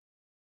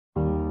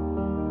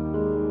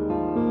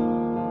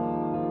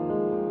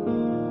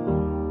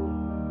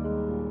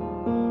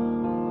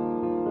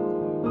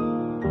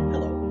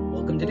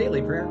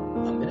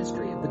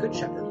Good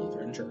Shepherd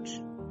Lutheran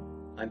Church.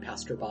 I'm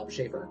Pastor Bob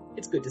Schaefer.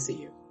 It's good to see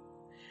you.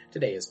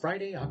 Today is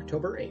Friday,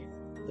 October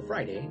 8th, the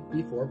Friday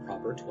before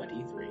Proper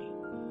 23.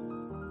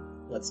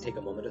 Let's take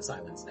a moment of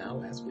silence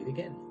now as we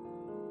begin.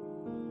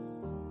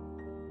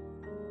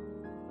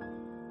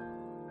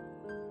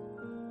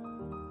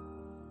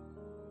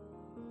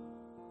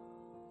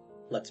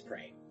 Let's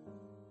pray.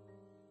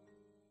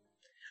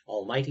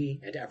 Almighty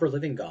and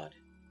ever-living God,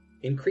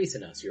 increase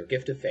in us your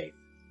gift of faith,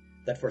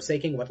 that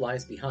forsaking what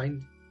lies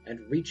behind and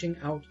reaching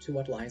out to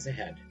what lies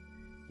ahead,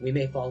 we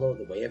may follow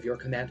the way of your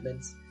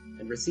commandments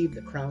and receive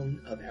the crown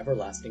of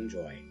everlasting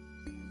joy.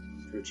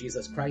 Through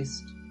Jesus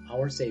Christ,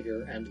 our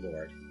Savior and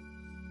Lord.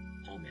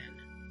 Amen.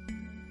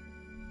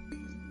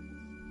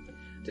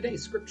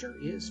 Today's scripture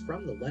is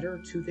from the letter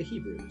to the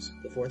Hebrews,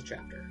 the 4th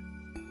chapter.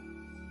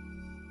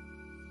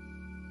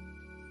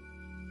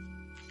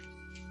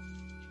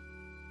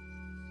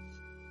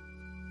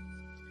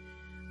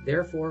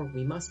 Therefore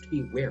we must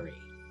be wary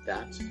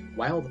that,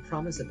 while the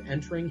promise of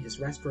entering his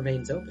rest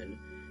remains open,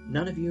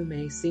 none of you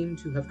may seem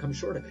to have come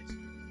short of it.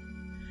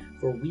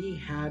 For we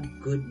had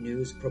good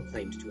news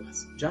proclaimed to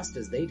us, just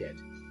as they did.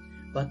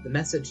 But the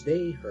message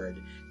they heard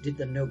did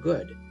them no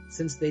good,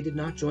 since they did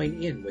not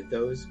join in with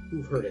those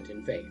who heard it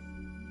in faith.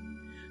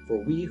 For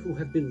we who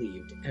have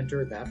believed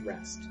enter that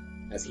rest,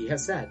 as he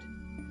has said,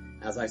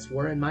 "As I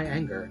swore in my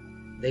anger,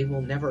 they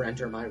will never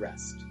enter my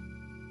rest."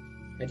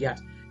 And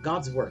yet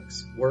God's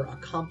works were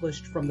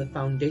accomplished from the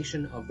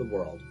foundation of the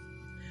world.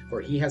 For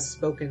he has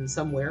spoken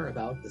somewhere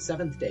about the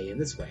seventh day in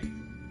this way,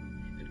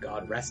 "And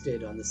God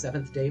rested on the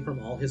seventh day from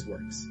all his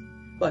works."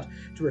 But,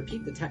 to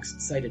repeat the text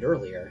cited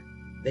earlier,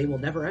 "They will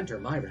never enter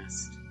my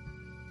rest."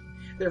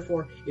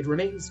 Therefore it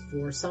remains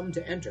for some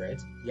to enter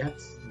it,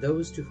 yet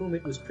those to whom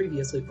it was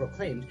previously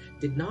proclaimed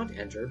did not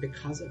enter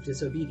because of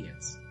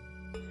disobedience.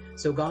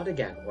 So God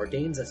again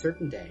ordains a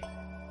certain day,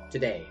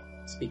 today,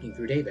 speaking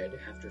through David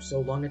after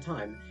so long a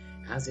time,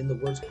 as in the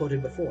words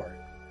quoted before,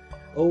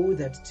 "Oh,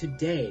 that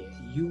today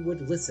you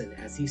would listen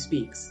as he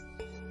speaks.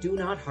 Do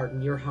not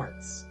harden your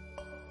hearts."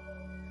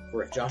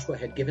 For if Joshua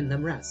had given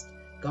them rest,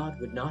 God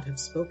would not have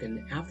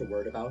spoken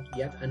afterward about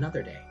yet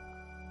another day.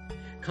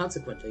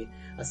 Consequently,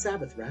 a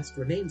Sabbath rest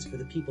remains for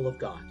the people of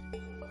God.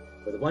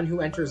 For the one who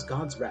enters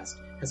God's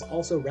rest has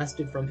also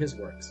rested from his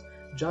works,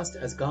 just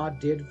as God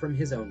did from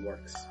his own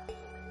works.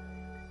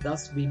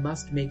 Thus we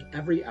must make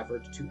every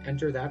effort to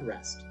enter that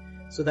rest,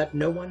 so that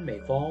no one may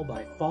fall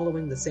by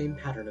following the same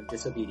pattern of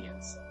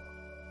disobedience.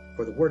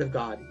 For the word of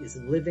God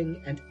is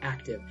living and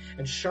active,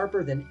 and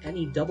sharper than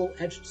any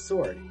double-edged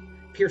sword,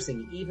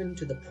 piercing even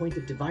to the point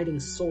of dividing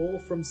soul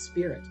from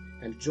spirit,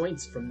 and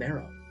joints from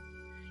marrow.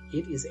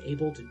 It is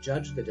able to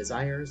judge the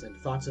desires and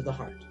thoughts of the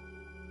heart.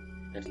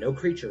 And no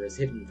creature is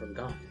hidden from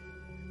God,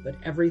 but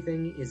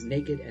everything is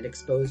naked and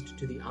exposed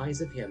to the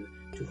eyes of him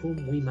to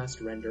whom we must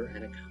render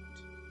an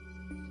account.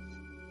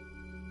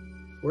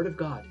 Word of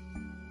God,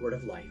 word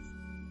of life.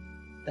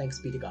 Thanks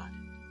be to God.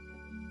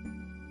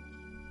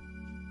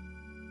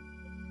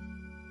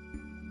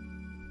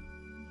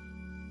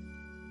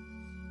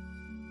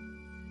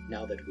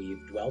 Now that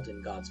we've dwelt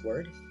in God's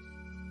Word,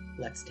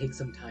 let's take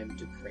some time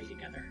to pray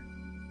together.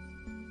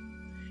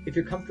 If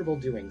you're comfortable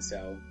doing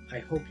so, I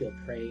hope you'll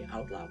pray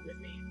out loud with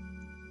me.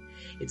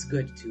 It's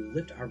good to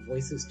lift our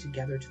voices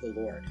together to the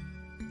Lord.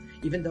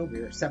 Even though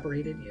we're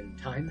separated in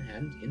time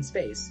and in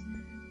space,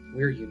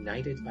 we're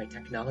united by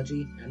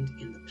technology and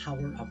in the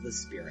power of the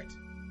Spirit.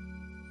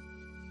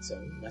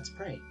 So let's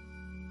pray.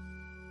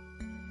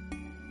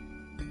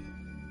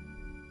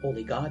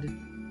 Holy God,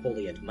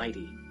 holy and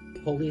mighty,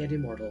 holy and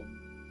immortal,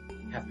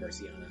 have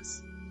mercy on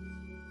us.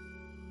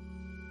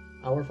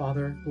 Our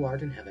Father, who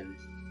art in heaven,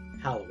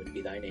 hallowed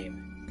be thy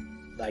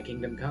name. Thy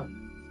kingdom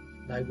come,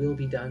 thy will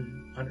be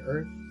done on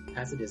earth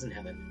as it is in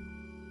heaven.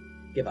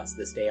 Give us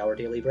this day our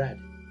daily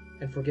bread,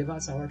 and forgive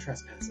us our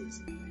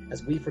trespasses,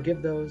 as we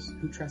forgive those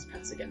who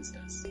trespass against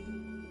us.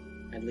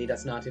 And lead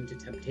us not into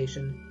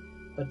temptation,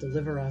 but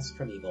deliver us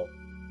from evil.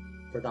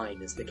 For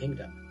thine is the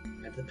kingdom,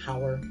 and the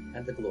power,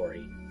 and the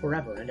glory,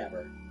 forever and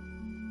ever.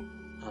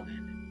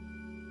 Amen.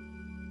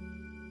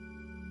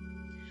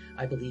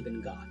 I believe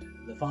in God,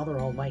 the Father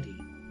Almighty,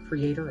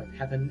 creator of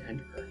heaven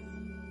and earth.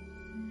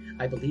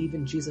 I believe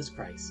in Jesus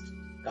Christ,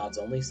 God's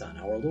only Son,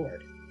 our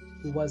Lord,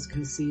 who was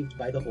conceived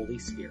by the Holy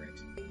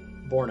Spirit,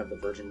 born of the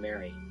Virgin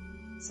Mary,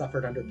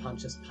 suffered under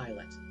Pontius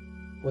Pilate,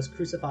 was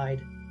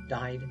crucified,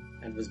 died,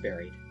 and was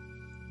buried.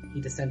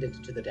 He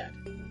descended to the dead.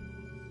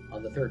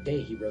 On the third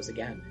day he rose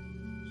again.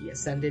 He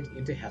ascended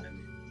into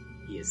heaven.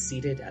 He is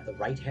seated at the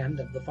right hand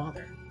of the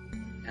Father,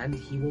 and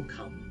he will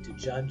come to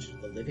judge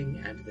the living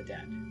and the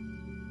dead.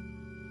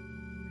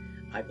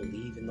 I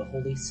believe in the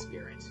Holy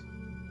Spirit,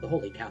 the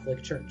Holy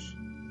Catholic Church,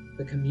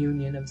 the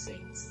communion of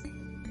saints,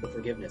 the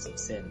forgiveness of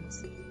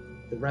sins,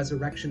 the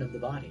resurrection of the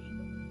body,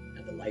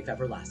 and the life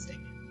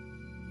everlasting.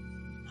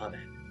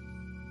 Amen.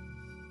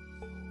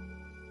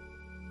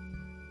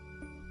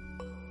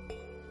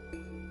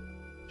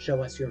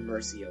 Show us your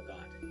mercy, O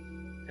God,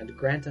 and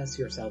grant us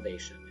your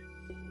salvation.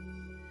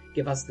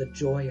 Give us the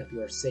joy of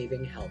your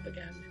saving help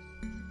again.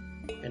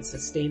 and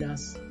sustain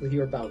us with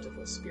your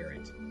bountiful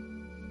Spirit.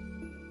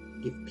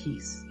 Give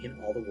peace in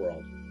all the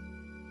world,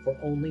 for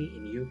only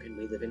in you can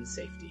we live in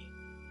safety.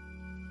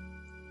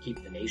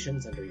 Keep the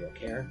nations under your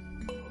care,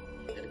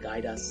 and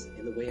guide us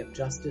in the way of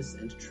justice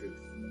and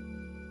truth.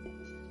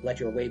 Let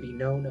your way be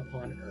known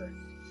upon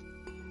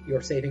earth,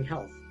 your saving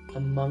health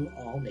among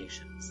all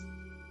nations.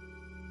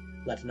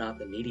 Let not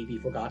the needy be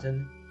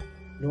forgotten,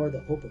 nor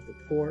the hope of the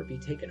poor be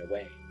taken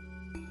away.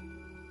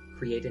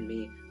 Create in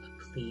me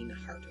a clean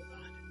heart, O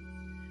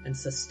God, and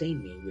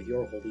sustain me with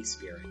your Holy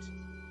Spirit.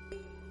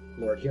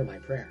 Lord, hear my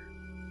prayer,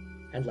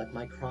 and let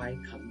my cry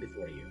come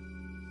before you.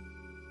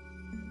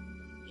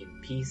 In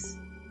peace,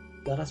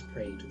 let us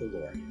pray to the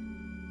Lord.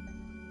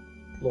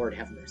 Lord,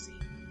 have mercy.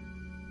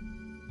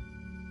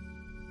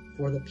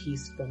 For the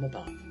peace from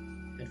above,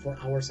 and for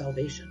our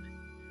salvation,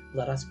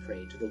 let us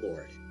pray to the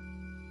Lord.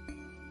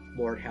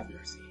 Lord, have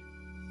mercy.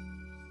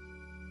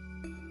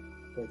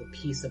 For the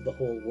peace of the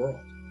whole world,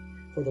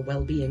 for the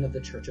well-being of the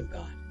Church of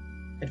God,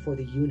 and for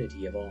the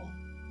unity of all,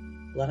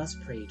 let us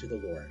pray to the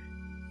Lord.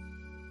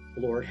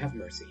 Lord, have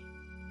mercy.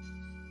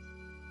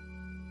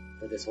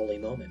 For this holy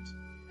moment,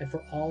 and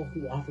for all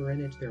who offer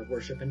in it their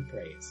worship and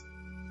praise,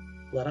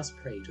 let us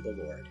pray to the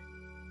Lord.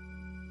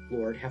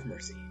 Lord, have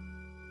mercy.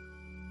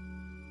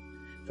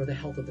 For the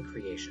health of the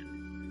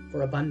creation,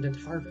 for abundant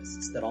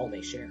harvests that all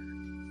may share,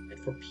 and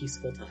for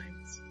peaceful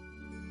times,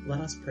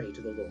 let us pray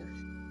to the Lord.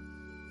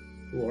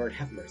 Lord,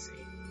 have mercy.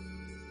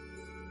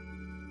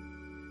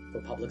 For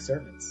public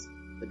servants,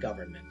 the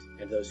government,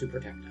 and those who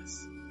protect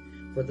us,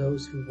 for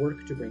those who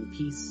work to bring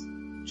peace,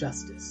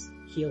 justice,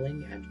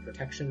 healing, and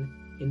protection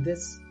in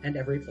this and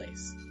every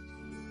place,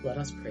 let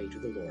us pray to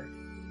the Lord.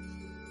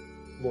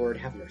 Lord,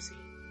 have mercy.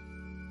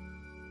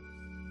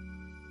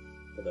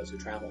 For those who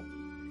travel,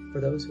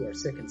 for those who are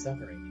sick and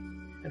suffering,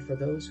 and for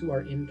those who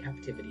are in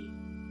captivity,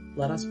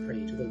 let us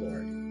pray to the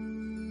Lord.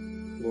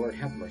 Lord,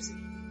 have mercy.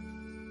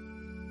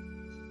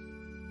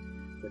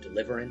 For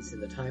deliverance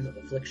in the time of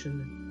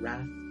affliction,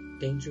 wrath,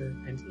 danger,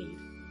 and need,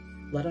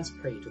 let us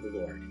pray to the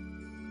Lord.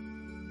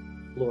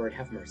 Lord,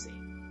 have mercy.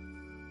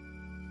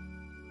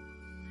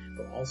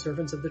 For all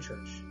servants of the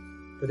Church,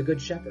 for the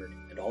Good Shepherd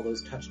and all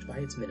those touched by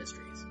its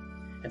ministries,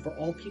 and for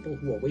all people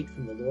who await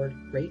from the Lord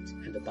great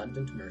and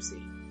abundant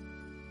mercy,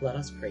 let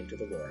us pray to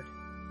the Lord.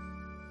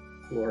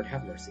 Lord,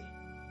 have mercy.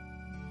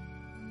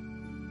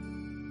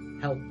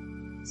 Help,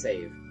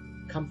 save,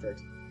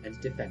 comfort, and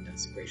defend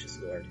us, gracious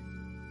Lord.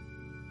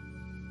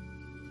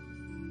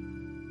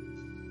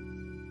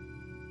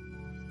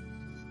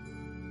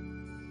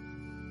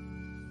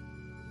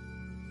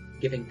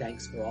 Giving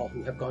thanks for all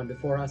who have gone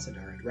before us and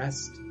are at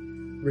rest,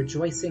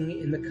 rejoicing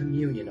in the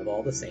communion of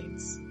all the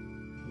saints,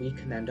 we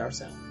commend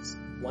ourselves,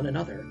 one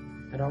another,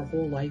 and our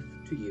whole life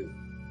to you,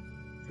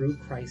 through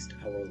Christ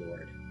our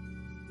Lord.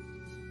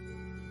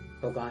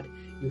 O God,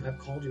 you have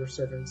called your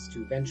servants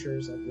to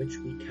ventures of which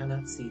we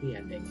cannot see the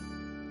ending,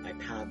 by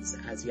paths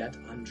as yet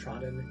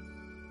untrodden,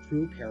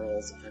 through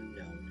perils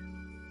unknown.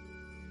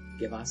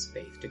 Give us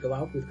faith to go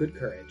out with good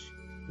courage,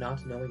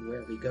 not knowing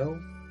where we go,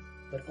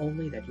 but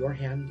only that your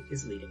hand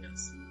is leading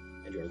us,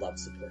 and your love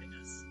supporting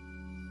us.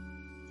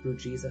 Through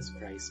Jesus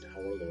Christ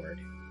our Lord.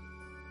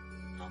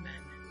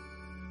 Amen.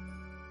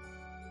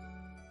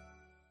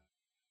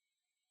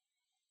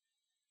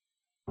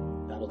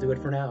 That'll do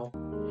it for now.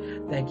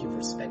 Thank you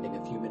for spending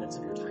a few minutes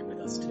of your time with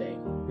us today.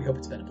 We hope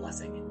it's been a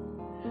blessing.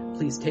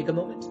 Please take a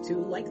moment to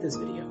like this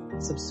video,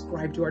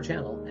 subscribe to our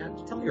channel,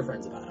 and tell your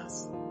friends about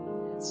us.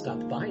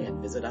 Stop by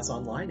and visit us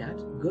online at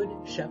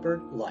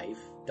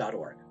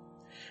goodshepherdlife.org.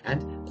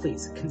 And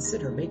please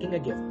consider making a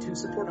gift to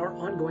support our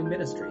ongoing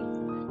ministry.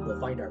 You'll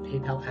find our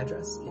PayPal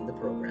address in the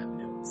program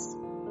notes.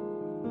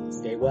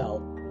 Stay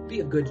well, be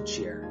of good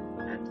cheer,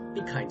 and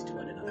be kind to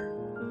one another.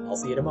 I'll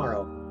see you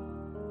tomorrow.